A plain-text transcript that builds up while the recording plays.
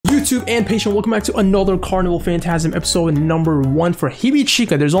YouTube and patient, welcome back to another Carnival Phantasm episode number 1 for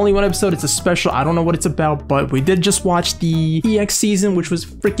HibiChika. There's only one episode, it's a special, I don't know what it's about, but we did just watch the EX season, which was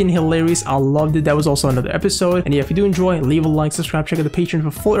freaking hilarious. I loved it. That was also another episode. And yeah, if you do enjoy, leave a like, subscribe, check out the Patreon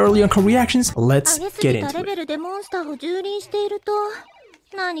for full early on reactions. Let's get into it.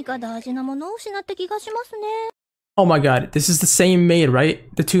 Oh my god, this is the same maid,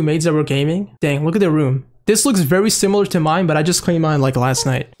 right? The two maids that were gaming? Dang, look at their room. This looks very similar to mine, but I just cleaned mine like last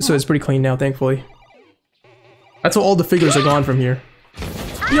night. So it's pretty clean now, thankfully. That's why all the figures are gone from here.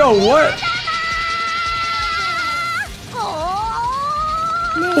 Yo, what?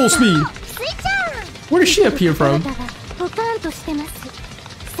 Full speed. Where did she appear from?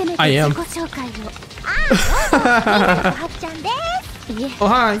 I am. Oh,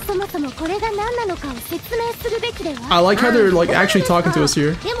 hi. I like how they're like actually talking to us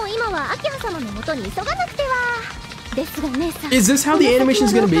here. Is this how the animation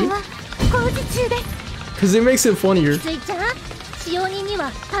is gonna be? Because it makes it funnier. Jump!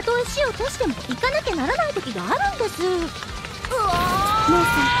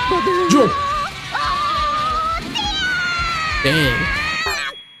 Dang.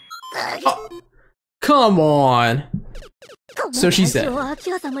 Oh, come on. So she's dead. Oh, no.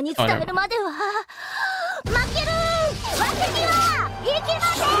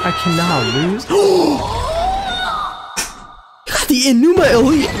 I cannot lose. The Enuma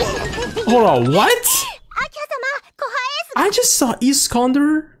Elite. Hold on, what? I just saw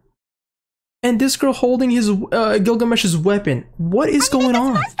Iskander and this girl holding his Gilgamesh's weapon. What is going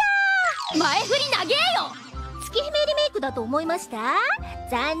on?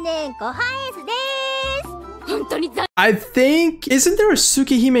 I think, isn't there a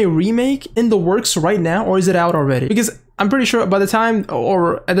Tsukihime remake in the works right now, or is it out already? Because I'm pretty sure by the time,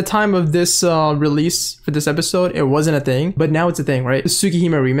 or at the time of this release for this episode, it wasn't a thing, but now it's a thing, right? The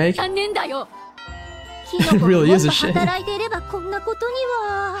Tsukihime remake. It really is a shame.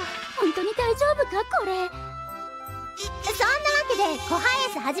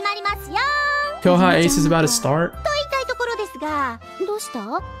 Koha Ace is about to start.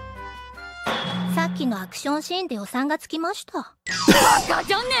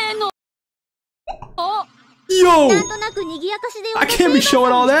 Yo! I can't be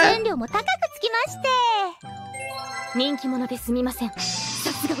showing all that!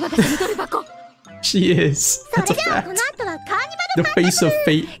 She is. That's a fact. The face of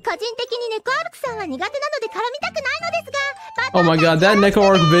fate. Oh my god, that Neko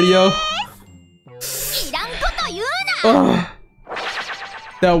arc video. Ugh.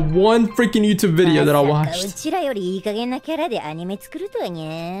 That one freaking YouTube video that I watched.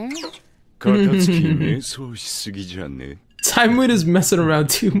 Time is messing around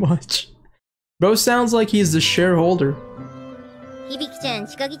too much. Bro sounds like he's the shareholder.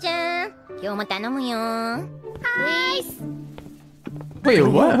 Wait,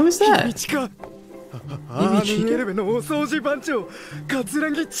 what? Who's that? HibiChika?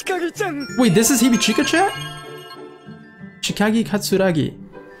 Wait, this is HibiChika chat? Chikagi Katsuragi.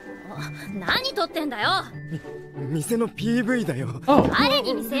 Oh.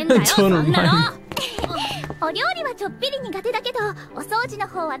 Don't remind.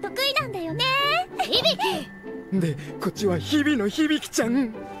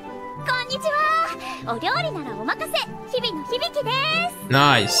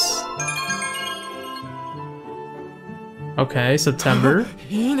 Nice. Okay, September.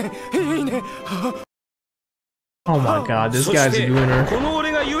 Oh my god, this guy's a gooner.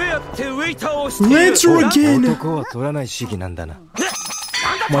 Lancer again! Oh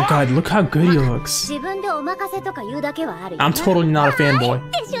my god, look how good he looks. I'm totally not a fanboy.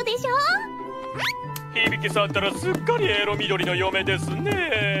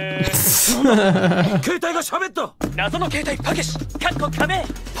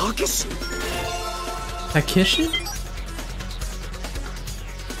 Takeshi?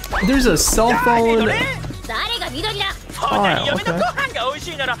 There's a cell phone. Oh, okay.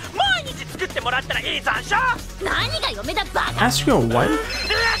 Ask your wife?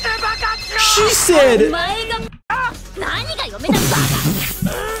 She said!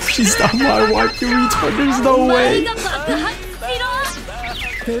 She's not my wife, you retard. There's no way.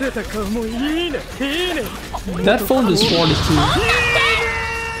 That phone just wanted to.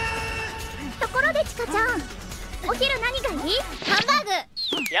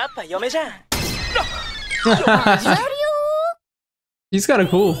 He's kinda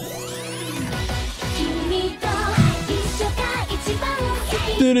cool.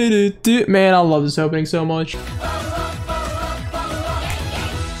 Man, I love this opening so much.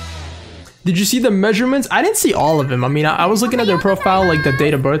 Did you see the measurements? I didn't see all of them. I mean, I was looking at their profile, like the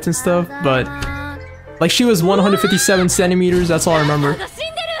date of birth and stuff, but like she was 157 centimeters. That's all I remember.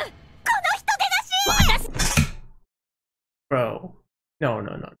 Bro,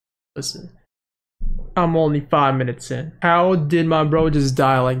 no. Listen, I'm only 5 minutes in. How did my bro just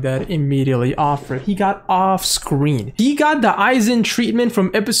die like that immediately off? He got off screen. He got the Aizen treatment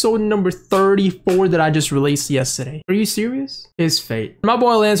from episode number 34 that I just released yesterday. Are you serious? His fate. My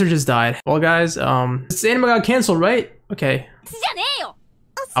boy Lancer just died. Well, guys, this anime got canceled, right? Okay.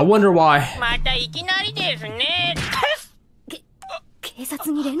 I wonder why. How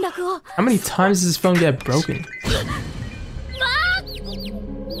many times does this phone get broken?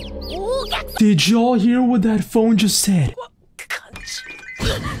 Did y'all hear what that phone just said?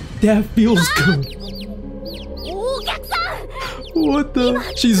 That feels good. What the?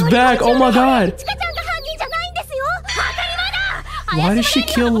 She's back. Oh my god. Why did she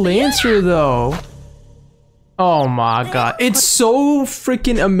kill Lancer though? Oh my god. It's so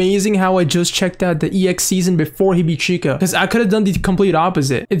freaking amazing how I just checked out the EX season before HibiChika. Because I could have done the complete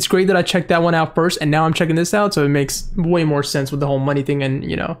opposite. It's great that I checked that one out first and now I'm checking this out, so it makes way more sense with the whole money thing and,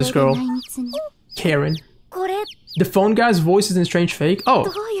 you know, this girl, Karen. The phone guy's voice isn't strange fake?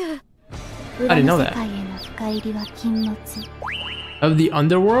 Oh. I didn't know that. Of the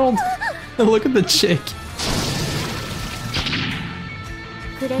underworld? Look at the chick.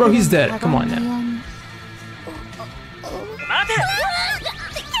 Bro, he's dead. Come on now.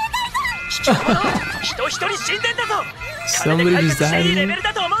 Somebody just died.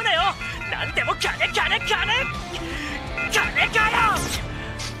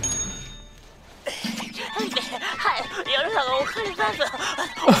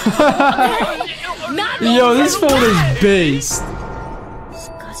 Yo, this phone is based.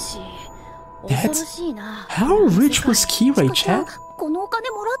 How rich was Kira, chat?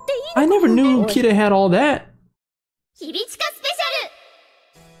 I never knew Kira had all that.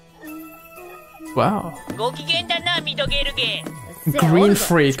 Wow. Green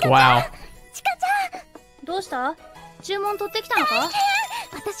freak, wow.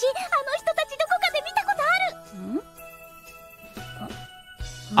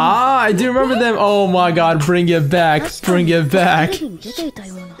 Ah, I do remember them. Oh my god, bring it back. Bring it back.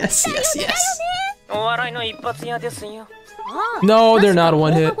 Yes. No, they're not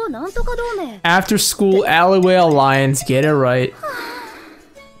one hit. After School Alleyway Alliance, get it right.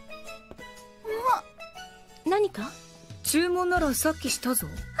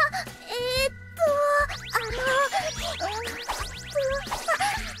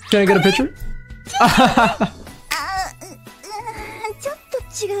 Can I get a picture?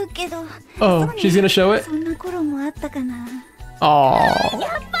 Oh, she's gonna show it? Oh.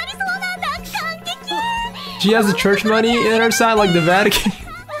 She has the church money in her side like the Vatican.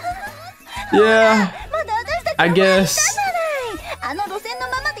 Yeah, I guess.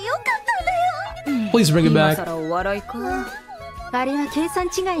 Please bring it back.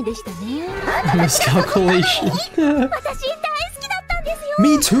 Miscalculation.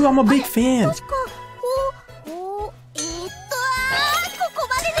 Me too, I'm a big fan.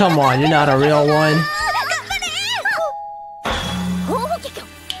 Come on, you're not a real one.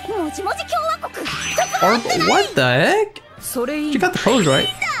 Or what the heck? She got the pose right.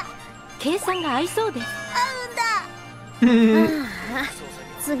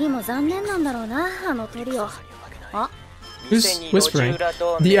 Who's whispering?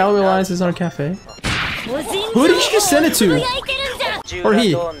 The Alleyway Alliance is on a cafe. Who did you just send it to? Or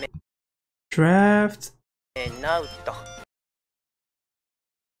he? Draft.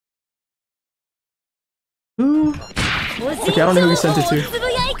 Who? Okay, I don't know who he sent it to.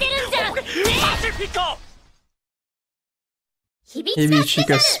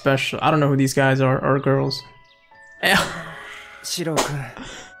 HibiChika special. I don't know who these guys are, or girls.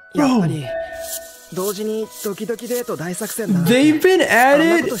 Bro. They've been at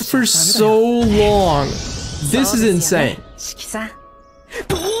it for so long. This is insane.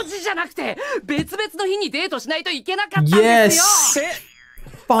 Yes!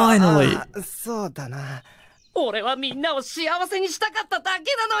 Finally!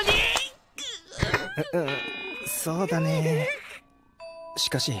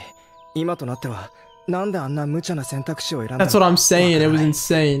 That's what I'm saying, it was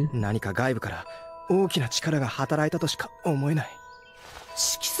insane. Like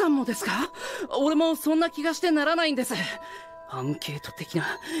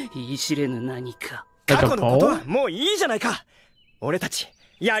a pole?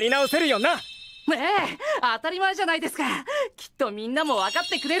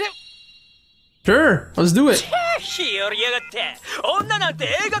 Sure, let's do it. 日和やがって女なんて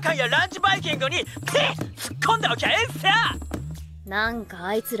映画館やランチバイキングにピッ突っ込んでおきゃええさなんか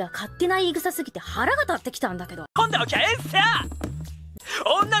あいつら勝手な言い草すぎて腹が立ってきたんだけど突っ込んでおきゃええさ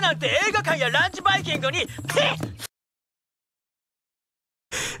女なんて映画館やランチバイキングにピッ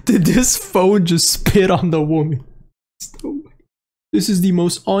Did this phone just spit on the woman? This is the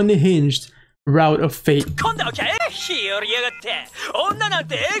most unhinged route of fate.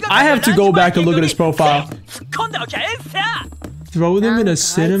 I have to go back and look at his profile. Throw them in a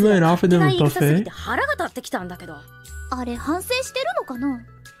cinema and offer them a buffet? あれ反省してるのかな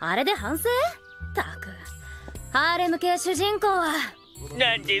あれで反省たくハーレム系主人公は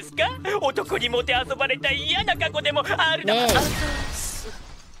何ですか男にもて遊ばれた嫌な過去でもあるの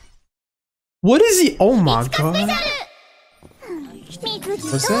What is he? Oh my god.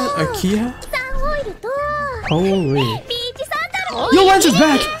 Was that Akiya? Holy. Yo, Lance is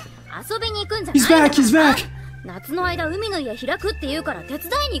back! He's back, he's back! 夏の間海の家開くって言うから手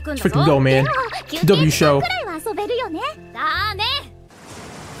伝いに行くんだぞ Freaking go, man. W show. だね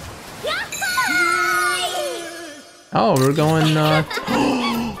Oh, we're going,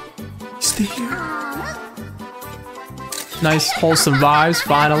 Stay here. Nice, wholesome vibes.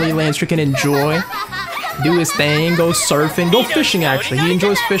 Finally, Lance can enjoy. Do his thing, go surfing, go fishing actually. He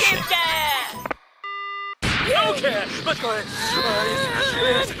enjoys fishing.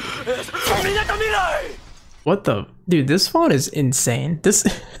 What the? Dude, this font is insane. This.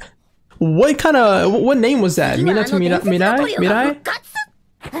 What kind of. What name was that? Minato Mirai? Mirai?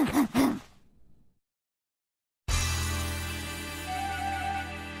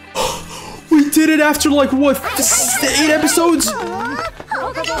 We did it after like what? 8 episodes?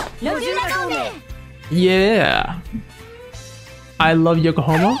 Yeah. I love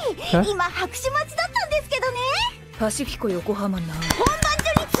Yokohama. Huh?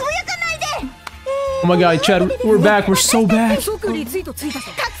 Oh my god, Chad, we're back. We're so back.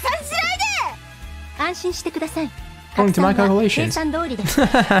 According to my calculations.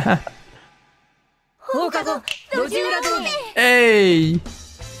 Hey!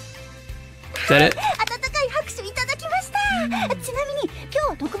 Is that it?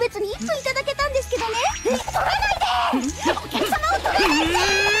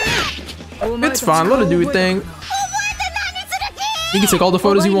 It's fine, let it do its thing. You can take all the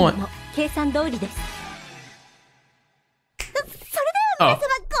photos you want. Oh.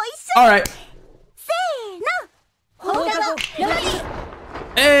 Alright.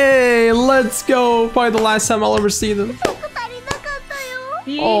 Hey, let's go! Probably the last time I'll ever see them.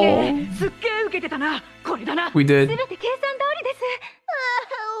 Oh. We did.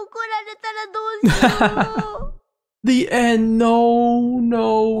 The end. No,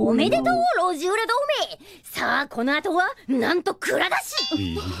 no.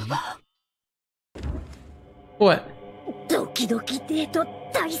 What? The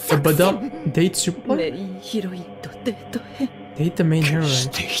Badum date super date the main heroine.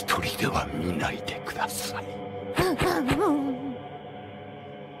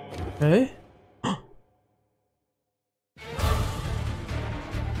 Hey?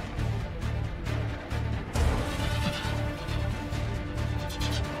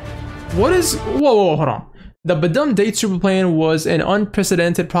 What is... Whoa, hold on. The Badum Date Super Plan was an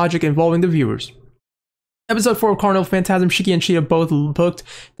unprecedented project involving the viewers. Episode 4 of Carnival Phantasm, Shiki and Cheetah both booked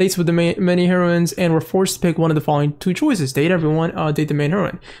dates with the many heroines and were forced to pick one of the following 2 choices. Date everyone, date the main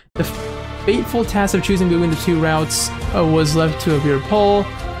heroine. The fateful task of choosing between the 2 routes was left to a viewer poll.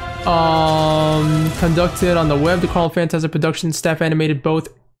 Conducted on the web. The Carnival Phantasm production staff animated both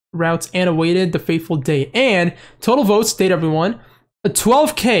routes and awaited the fateful date. And total votes, date everyone,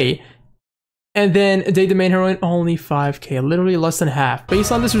 12k. And then date the main heroine, only 5k, literally less than half.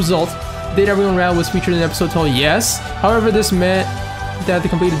 Based on this result, date everyone route was featured in the episode title, yes. However, this meant that the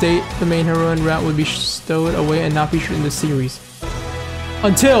completed date the main heroine route would be stowed away and not featured in the series.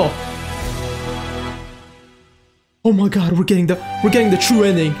 Until... Oh my god, we're getting the true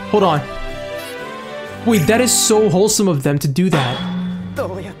ending. Hold on. Wait, that is so wholesome of them to do that.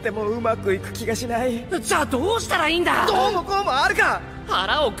 Okay.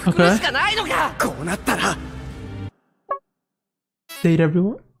 Date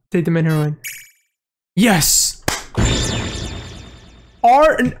everyone. Date the main heroine. Yes!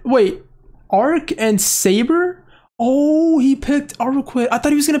 Wait. Arc and Saber? Oh, he picked Arquid. I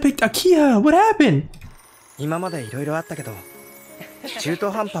thought he was gonna pick Akiya. What happened? Oh,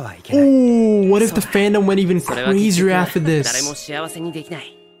 what if the fandom went even crazier after this?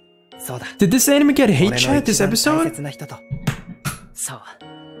 Did this anime get hate chat this episode?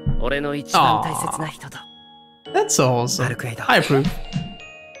 Aww. That's so wholesome. I approve.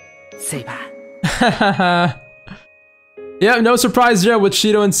 Yeah, no surprise there with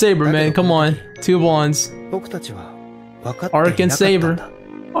Shiro and Saber, man. Come on. Two blondes. Arc and Saber.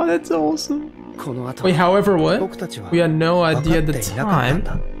 Oh, that's awesome. Wait, however, what? We had no idea at the time.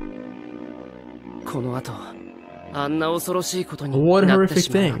 What horrific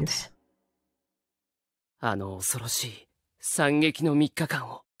things?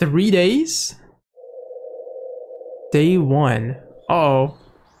 3 days? Day 1. Uh-oh.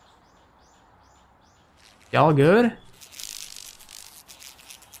 Y'all good?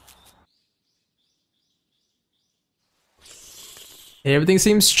 Everything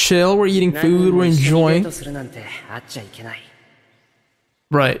seems chill, we're eating food, we're enjoying.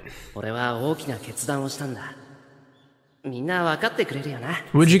 Right.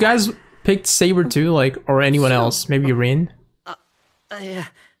 Would you guys pick Saber too, like, or anyone else? Maybe Rin?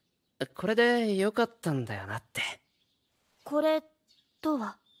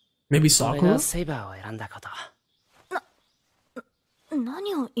 Maybe Sakura?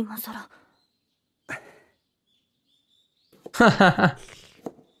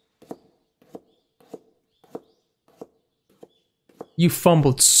 You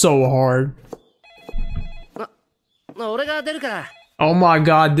fumbled so hard. Oh my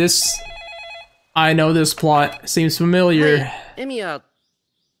god, this... I know this plot. Seems familiar. She's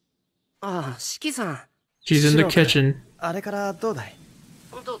in the kitchen.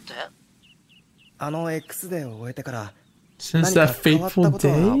 Since that fateful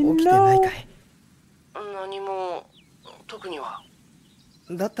day? No.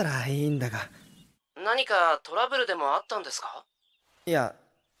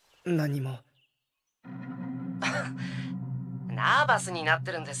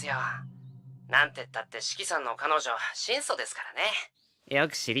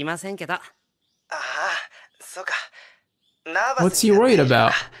 What's he worried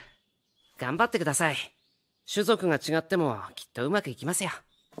about?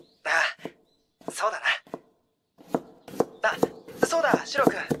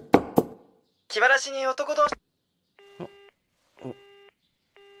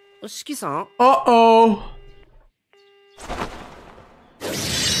 Uh-oh.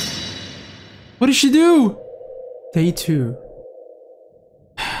 What did she do? Day 2.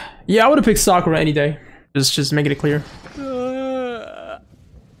 Yeah, I would have picked Sakura any day. Just making it clear.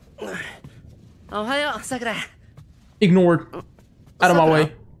 Ignored. Out of my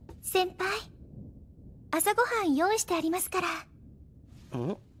way.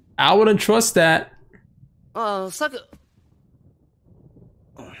 I wouldn't trust that.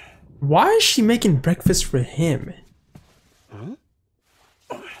 Why is she making breakfast for him?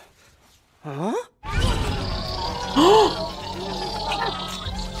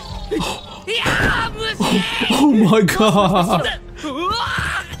 Oh my god!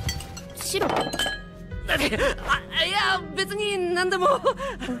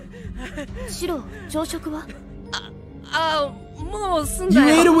 You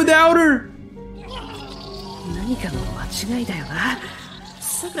ate it without her!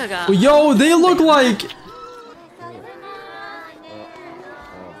 Yo, they look like...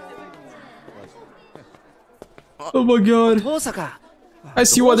 Oh my god. I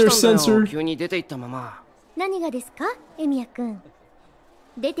see why they're censored.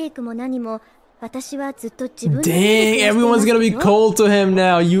 Dang, everyone's gonna be cold to him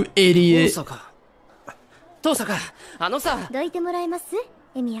now, you idiot.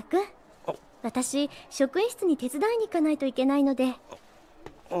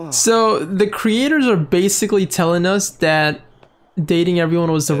 So, the creators are basically telling us that dating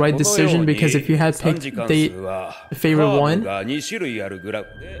everyone was the right decision because if you had picked date the favorite one,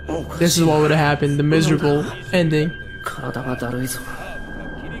 this is what would have happened, the miserable ending.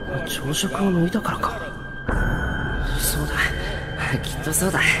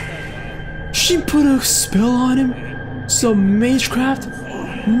 She put a spell on him? Some magecraft?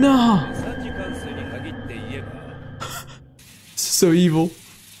 Nah. So evil.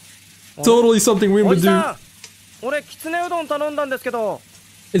 Totally something we would do.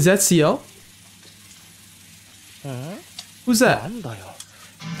 Is that CL? Who's that?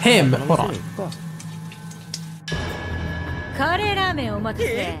 Him. Hold on.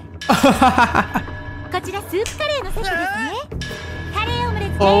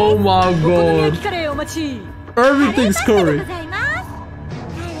 Oh my god. Everything's curry.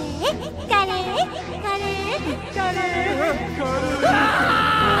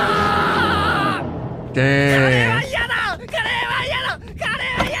 Damn.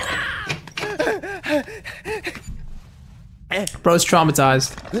 Bro's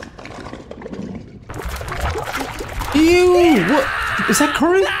traumatized. Ew! What? Is that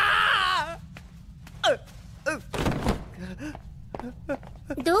curry?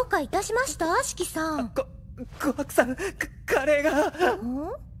 話しました、四季さん。琥珀さん、カレーが。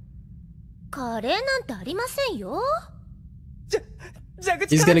カレーなんてありませんよ。蛇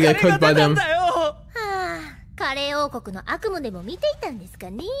口からカレーが出たんだよ。はあ、カレー王国の悪夢でも見ていたんです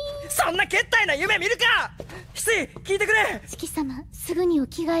かね。そんなけったいな夢見るか。翡翠、聞いてくれ。四季様、すぐにお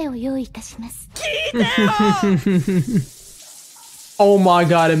着替えを用意いたします。聞いてよ。Oh my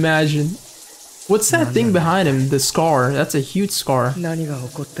god, imagine. What's that thing behind him? The scar. That's a huge scar. 何が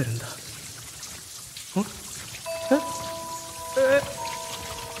起こってるんだ。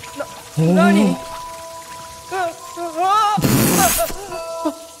何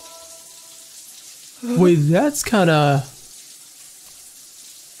Wait, that's kinda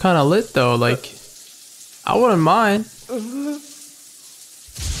lit though, like, I wouldn't mind.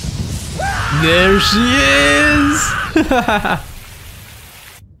 There she is!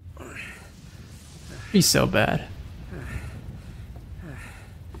 He's so bad.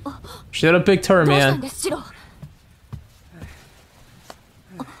 Should have picked her, man. He's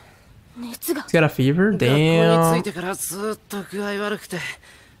got a fever? Damn.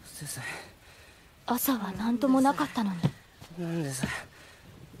 朝は何ともなかったのに。なんでさ、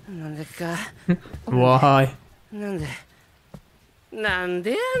なんでか。Why? なん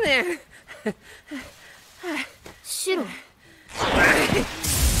でやねん。シロ。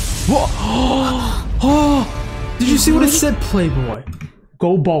What? Oh, did you see what it said? Playboy.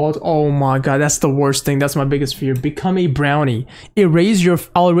 Go bald. Oh my god, that's the worst thing. That's my biggest fear. Become a brownie. I'll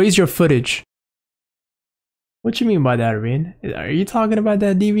erase your footage. What you mean by that, Rin? Are you talking about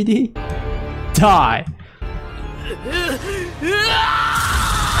that DVD? Die.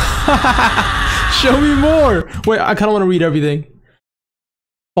 Show me more. Wait, I kind of want to read everything.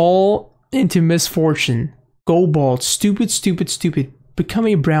 Fall into misfortune. Go bald. Stupid, stupid, stupid. Become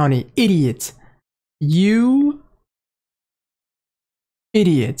a brownie. Idiot. You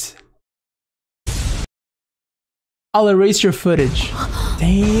idiot. I'll erase your footage.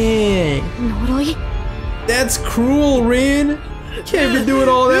 Dang. That's cruel, Rin. Can't be doing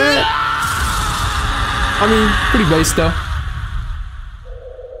all that. I mean, pretty base though.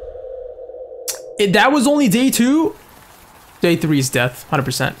 That was only day 2? Day 3 is death,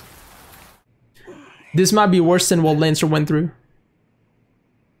 100%. This might be worse than what Lancer went through.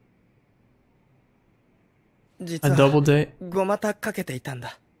 A double date. ごまたかけていたん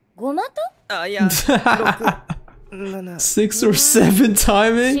だ。ごまた？あ、いや、6、7。6 or 7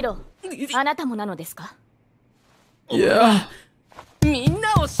 timing? シロ、あなたもなのですか？ Yeah. みん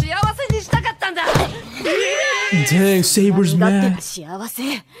なを幸せにしたかったんだ。Dang, Saber's mad. 幸せ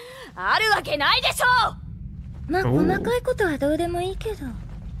あるわけないでしょう。まあ細かいことはどうでもいいけど、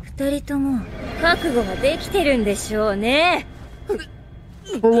二人とも覚悟ができてるんでしょうね。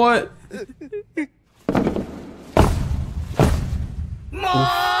For what? 申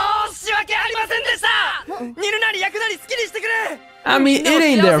し訳ありませんでした。煮るなり焼くなり好きにしてくれ。I mean, it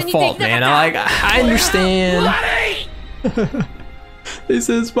ain't their fault, man. I understand. They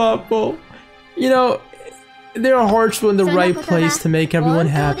said it's my fault. You know, there are hearts in the right place to make everyone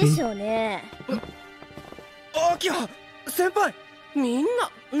happy. アキラ、先輩、みん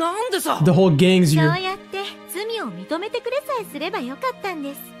ななんでさ。The whole gang's here. そうやって罪を認めてくれさえすればよかったん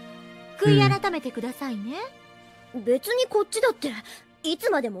です。悔い改めてくださいね。別にこっちだっていつ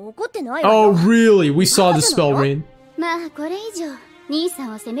までも怒ってないわよ。Oh, really? We saw the spell, Rain. まあこれ以上兄さ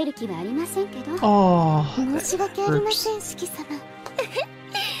んを責める気はありませんけど。Oh, 申し訳ありません、四季様。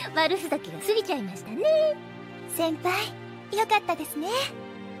悪ふざけが過ぎちゃいましたね。先輩、よかったですね。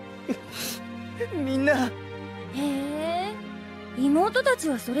みんな。へえ、妹たち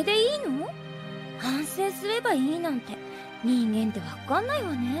はそれでいいの？反省すればいいなんて人間ってわかんない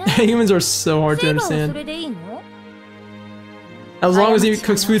わね。Humans are so hard to セイバーはそ understand. れでいいの？ As long as he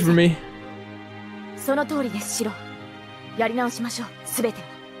cooks food for me. その通りです、シロ。やり直しましょう、すべてを。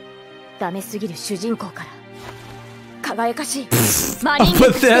ダメすぎる主人公から輝かしいマリン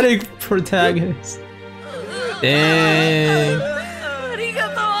Pathetic protagonist. Dang. ありが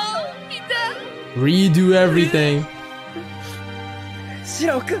とう、みんな。 Redo everything. シ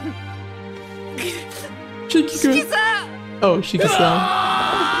ロ君。Shiki-kun. Oh, Shika-san.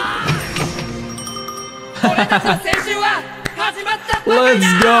 俺たちの青春は始まったばかりだ。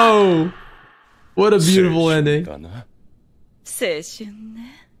 Let's go. What a beautiful ending. 青春ね。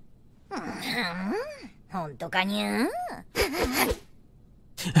本当かにゃ。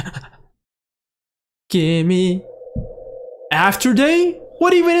 Gimme. After day?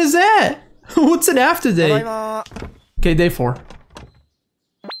 What even is that? What's an after ただい day? ま。 Okay, day 4.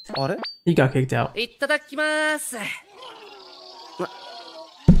 あれ？ He got kicked out. いただきます。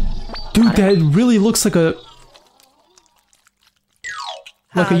 Dude, that really looks like a...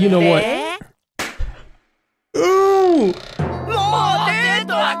 Like a you know what. Ooh!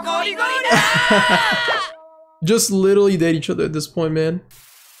 Just literally date each other at this point, man.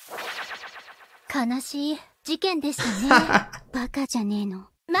 悲しい事件でしたね。バカじゃねえの。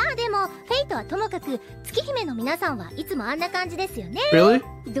まあでもフェイトはともかく月姫の皆さんはいつもあんな感じですよね。Really?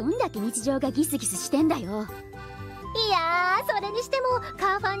 どんだけ日常がギスギスしてんだよ。いやー、それにしても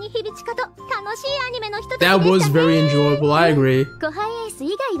カーファンにヒビチカと楽しいアニメの一つでしたね。 That was very enjoyable, I agree. ごハイエース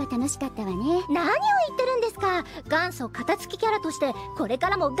以外は楽しかったわね。何を言ってるんですか。元祖片付きキャラとしてこれ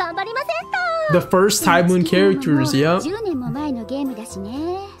からも頑張りませんと。 The first High Moon characters, yeah. 10年も前のゲームだし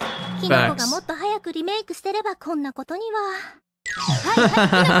ね。キノコがもっと早くリメイクしてればこんなことには。はい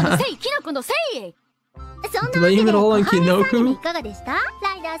はい、キノコのせい。そんなわけで、おはようさんいかがでした？ラ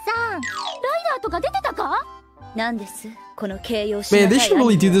イダーさん。ライダーとか出てたか？なんです。この形容詞。 Man, they should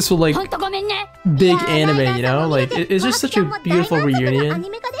really do this with like big anime, you know? Like it's just such a beautiful reunion. アニ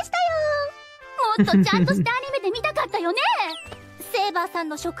メ化でしたよ。もっとちゃんとしたアニメで見たかったよね。セイバーさん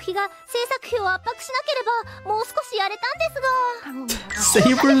の食費が制作費を圧迫しなければもう少しやれたんで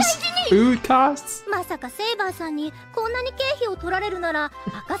すが。Saber's food costs? まさかセイバーさんにこんなに経費を取られるなら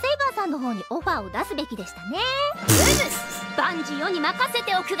赤セイバーさんの方にオファーを出すべきでしたね。バンジーに任せ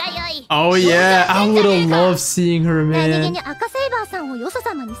ておくがよい。 Oh yeah, I would have loved seeing her, 何気 man. に赤セイバーさんをよそ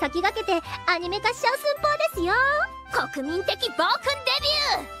様に先駆けてアニメ化しちゃう寸法ですよ。国民的暴君デ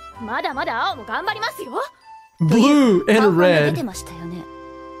ビュー。まだまだ青も頑張りますよ。 Blue and 出 red. てましたよね。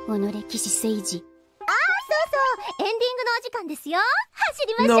己騎士聖治。ああ、そうそう、エンディングのお時間ですよ。走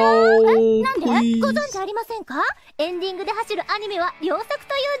りましょう。 No, なんで please. ご存知ありませんか？エンディングで走るアニメは良作という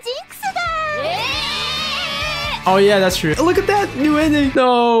ジンクスが。Oh yeah, that's true. Look at that new ending.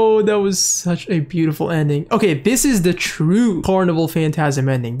 No, that was such a beautiful ending. Okay, this is the true Carnival Phantasm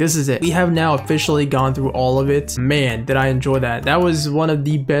ending. This is it. We have now officially gone through all of it. Man, did I enjoy that. That was one of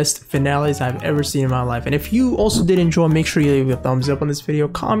the best finales I've ever seen in my life. And if you also did enjoy, make sure you leave a thumbs up on this video.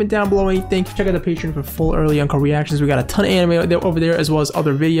 Comment down below anything. Check out the Patreon for full early uncut reactions. We got a ton of anime over there as well as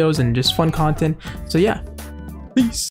other videos and just fun content. So yeah, peace.